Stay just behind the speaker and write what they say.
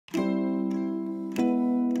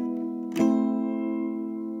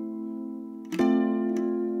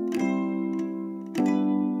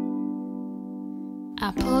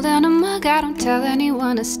I pull down a mug, I don't tell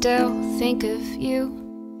anyone, I still think of you.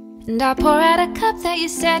 And I pour out a cup that you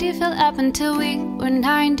said you fill up until we were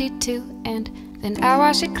 92. And then I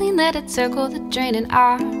wash it clean, let it circle the drain, and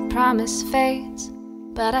our promise fades.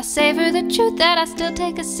 But I savor the truth that I still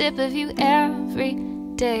take a sip of you every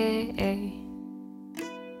day.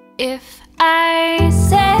 If I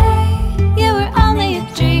say you were only a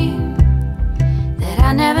dream, that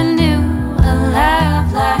I never knew a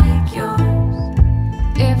love like yours.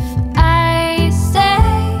 If I say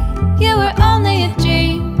you were only a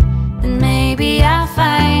dream, then maybe I'll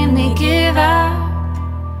finally give up.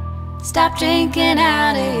 Stop drinking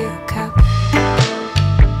out of your cup.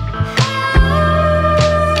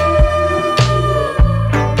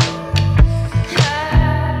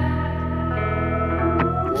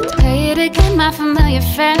 Let's play it again, my familiar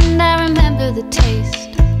friend. I remember the taste.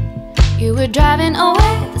 You were driving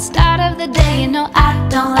away at the start of the day. You know I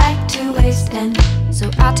don't like to waste, and so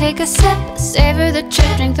I'll take a sip, savor the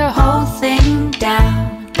trip, drink the whole thing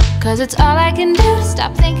down. Cause it's all I can do to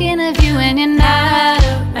stop thinking of you when you're not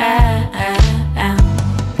around.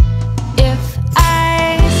 If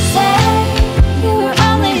I say you were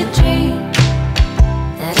only a dream,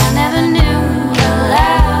 that I never knew a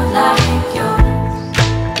love like yours.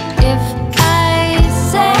 If I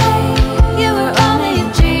say you were only a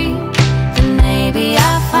dream, then maybe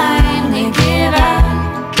I'll finally give up.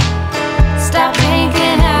 Stop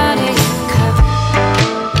drinking out of your cup.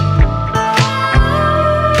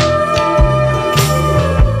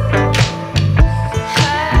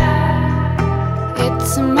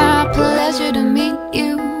 It's my pleasure to meet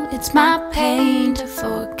you. It's my pain to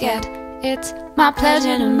forget. It's my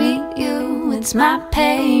pleasure to meet you. It's my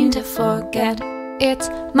pain to forget. It's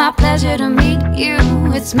my pleasure to meet you.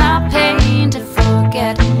 It's my pain to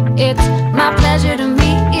forget. It's my pleasure to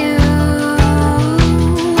meet you.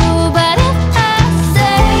 But if I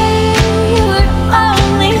say you were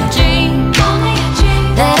only a dream,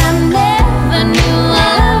 that I never knew a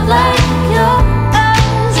love like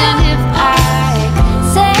yours. And if I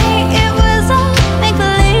say it was all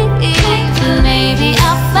make-believe, then maybe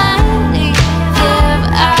I'll finally give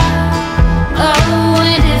up. Oh,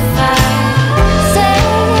 and if I say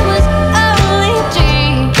it was only a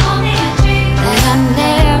dream, that I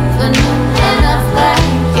never knew a love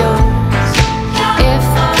like yours. If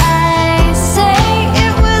I say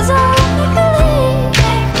it was all make-believe,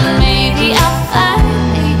 then maybe I'll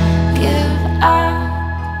finally give up.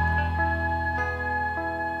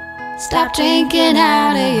 Stop drinking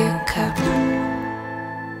out of your cup.